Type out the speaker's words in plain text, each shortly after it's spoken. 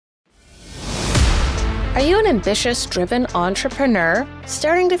Are you an ambitious, driven entrepreneur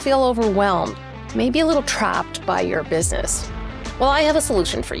starting to feel overwhelmed, maybe a little trapped by your business? Well, I have a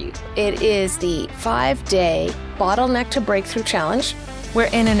solution for you. It is the 5-day Bottleneck to Breakthrough Challenge, where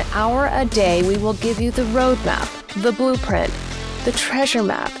in an hour a day, we will give you the roadmap, the blueprint, the treasure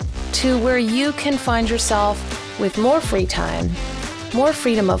map to where you can find yourself with more free time, more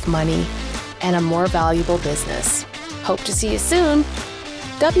freedom of money, and a more valuable business. Hope to see you soon.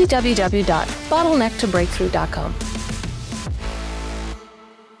 www.bottlenecktobreakthrough.com.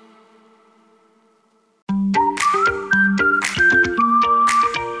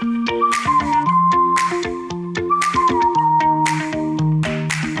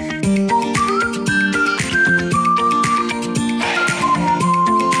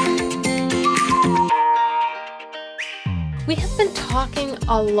 We have been talking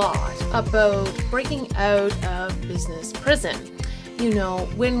a lot about breaking out of business prison. You know,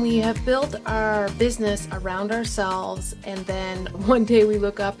 when we have built our business around ourselves and then one day we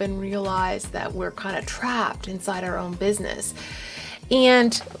look up and realize that we're kind of trapped inside our own business.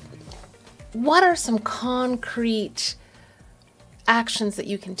 And what are some concrete actions that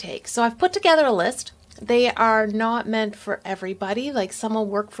you can take? So I've put together a list. They are not meant for everybody. Like, some will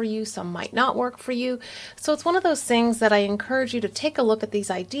work for you, some might not work for you. So it's one of those things that I encourage you to take a look at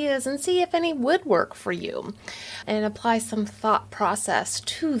these ideas and see if any would work for you and apply some thought process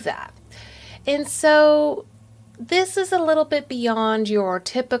to that. And so this is a little bit beyond your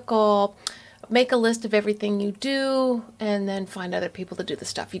typical make a list of everything you do and then find other people to do the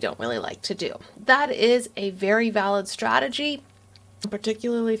stuff you don't really like to do. That is a very valid strategy,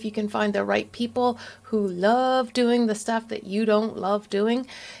 particularly if you can find the right people who love doing the stuff that you don't love doing.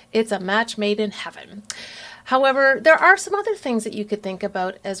 It's a match made in heaven. However, there are some other things that you could think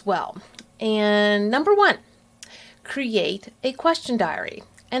about as well. And number one, create a question diary.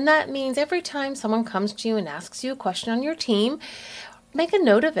 And that means every time someone comes to you and asks you a question on your team, make a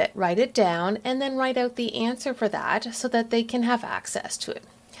note of it, write it down, and then write out the answer for that so that they can have access to it.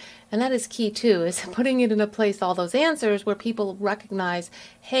 And that is key too, is putting it in a place, all those answers, where people recognize,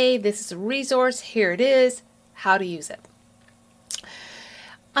 hey, this is a resource, here it is, how to use it.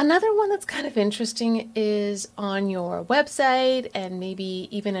 Another one that's kind of interesting is on your website and maybe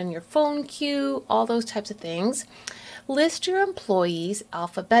even in your phone queue, all those types of things. List your employees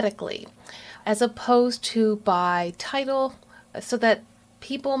alphabetically as opposed to by title, so that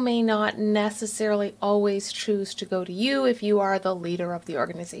people may not necessarily always choose to go to you if you are the leader of the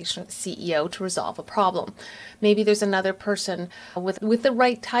organization, the CEO, to resolve a problem. Maybe there's another person with the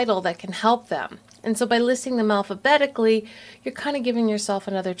right title that can help them. And so by listing them alphabetically, you're kind of giving yourself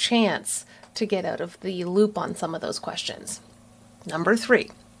another chance to get out of the loop on some of those questions. Number 3,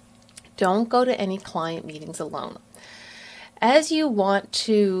 don't go to any client meetings alone. As you want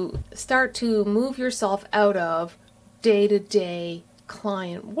to start to move yourself out of day-to-day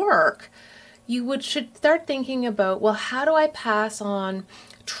client work, you should start thinking about, well, how do I pass on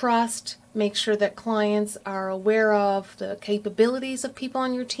trust, make sure that clients are aware of the capabilities of people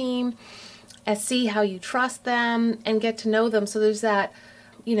on your team, and see how you trust them and get to know them. So there's that,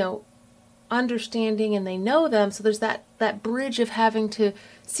 understanding, and they know them. So there's that bridge of having to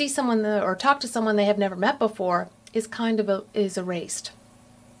see someone or talk to someone they have never met before is is erased.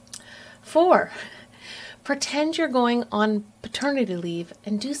 4, pretend you're going on paternity leave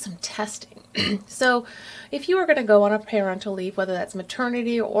and do some testing. So if you were going to go on a parental leave, whether that's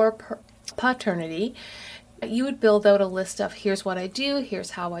maternity or paternity, you would build out a list of, here's what I do,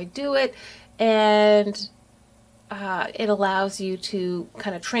 here's how I do it, and it allows you to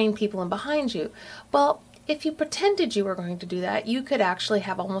kind of train people in behind you. Well, if you pretended you were going to do that, you could actually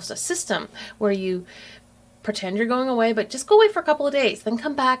have almost a system where you pretend you're going away, but just go away for a couple of days, then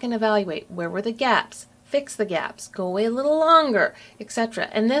come back and evaluate where were the gaps, fix the gaps, go away a little longer, etc.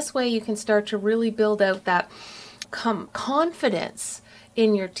 And this way you can start to really build out that confidence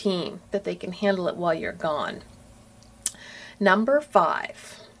in your team that they can handle it while you're gone. Number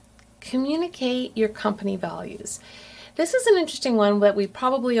 5, communicate your company values. This is an interesting one that we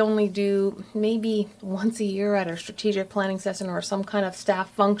probably only do maybe once a year at our strategic planning session or some kind of staff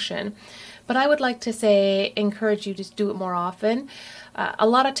function. But I would like to encourage you to do it more often. A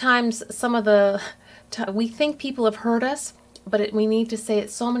lot of times, we think people have heard us, but we need to say it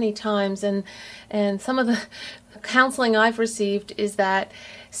so many times. And some of the counseling I've received is that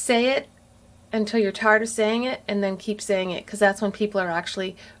say it until you're tired of saying it, and then keep saying it, because that's when people are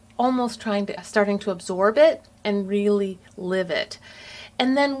actually almost starting to absorb it and really live it.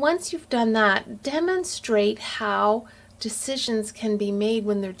 And then once you've done that, demonstrate how decisions can be made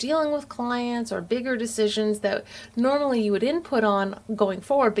when they're dealing with clients, or bigger decisions that normally you would input on going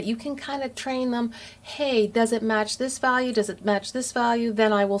forward, but you can kind of train them, hey, does it match this value? Does it match this value?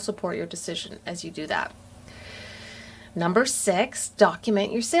 Then I will support your decision as you do that. Number 6,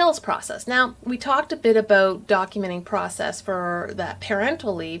 document your sales process. Now, we talked a bit about documenting process for that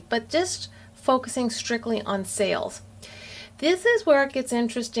parental leave, but just focusing strictly on sales. This is where it gets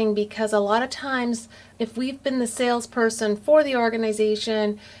interesting, because a lot of times if we've been the salesperson for the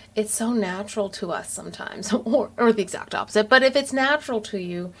organization, it's so natural to us sometimes, or the exact opposite. But if it's natural to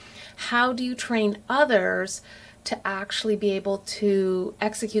you, how do you train others to actually be able to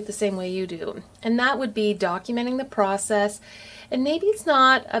execute the same way you do? And that would be documenting the process. And maybe it's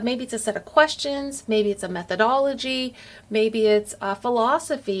not, maybe it's a set of questions, maybe it's a methodology, maybe it's a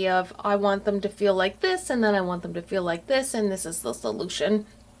philosophy of, I want them to feel like this, and then I want them to feel like this, and this is the solution.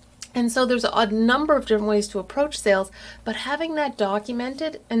 And so there's a number of different ways to approach sales, but having that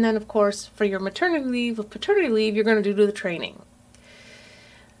documented, and then of course for your maternity leave or paternity leave, you're going to do the training.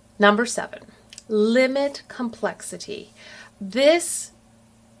 Number 7, limit complexity. This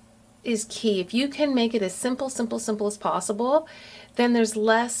is key. If you can make it as simple as possible, then there's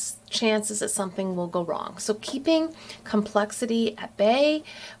less chances that something will go wrong. So keeping complexity at bay.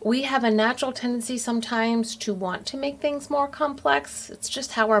 We have a natural tendency sometimes to want to make things more complex. It's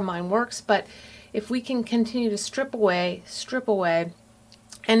just how our mind works. But if we can continue to strip away,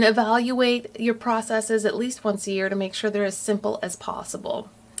 and evaluate your processes at least once a year to make sure they're as simple as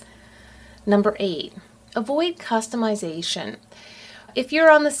possible. Number 8, avoid customization. If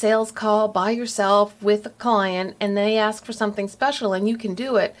you're on the sales call by yourself with a client and they ask for something special and you can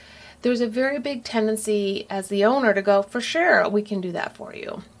do it, there's a very big tendency as the owner to go, for sure, we can do that for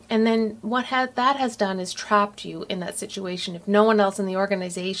you. And then what that has done is trapped you in that situation if no one else in the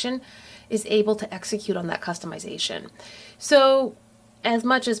organization is able to execute on that customization. So as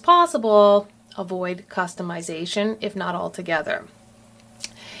much as possible, avoid customization, if not altogether.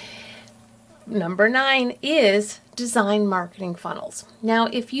 Number 9 is design marketing funnels. Now,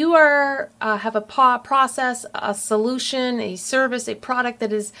 if you have a process, a solution, a service, a product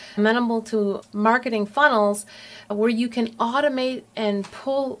that is amenable to marketing funnels, where you can automate and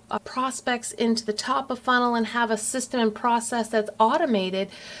pull prospects into the top of funnel and have a system and process that's automated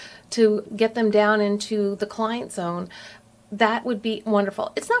to get them down into the client zone, that would be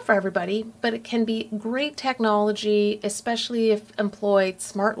wonderful. It's not for everybody, but it can be great technology, especially if employed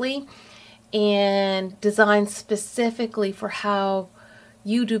smartly and designed specifically for how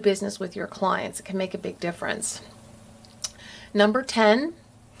you do business with your clients. It can make a big difference. Number 10,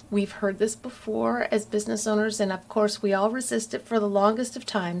 we've heard this before as business owners, and of course we all resist it for the longest of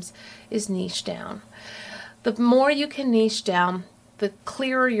times, is niche down. The more you can niche down, the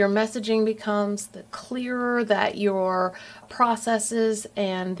clearer your messaging becomes, the clearer that your processes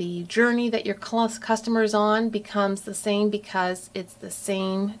and the journey that your customer is on becomes the same, because it's the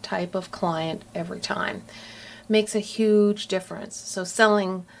same type of client every time. Makes a huge difference. So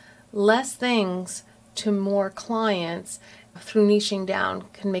selling less things to more clients through niching down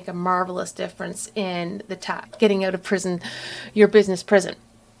can make a marvelous difference in the getting out of prison, your business prison.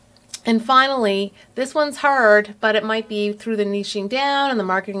 And finally, this one's hard, but it might be through the niching down and the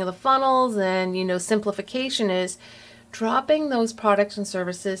marketing of the funnels and, simplification, is dropping those products and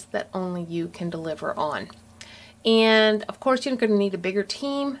services that only you can deliver on. And of course, you're going to need a bigger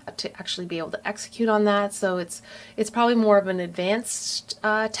team to actually be able to execute on that. So it's probably more of an advanced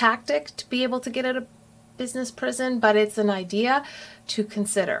tactic to be able to get out of business prison, but it's an idea to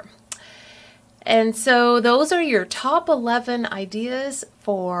consider. And so those are your top 11 ideas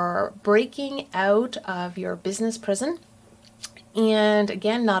for breaking out of your business prison. And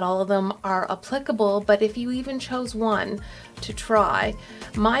again, not all of them are applicable, but if you even chose one to try,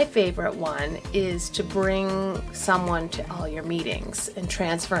 my favorite one is to bring someone to all your meetings and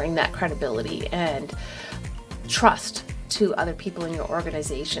transferring that credibility and trust to other people in your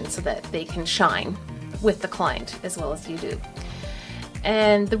organization so that they can shine with the client as well as you do.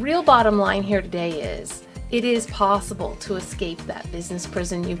 And the real bottom line here today is it is possible to escape that business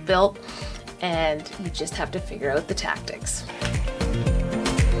prison you've built, and you just have to figure out the tactics.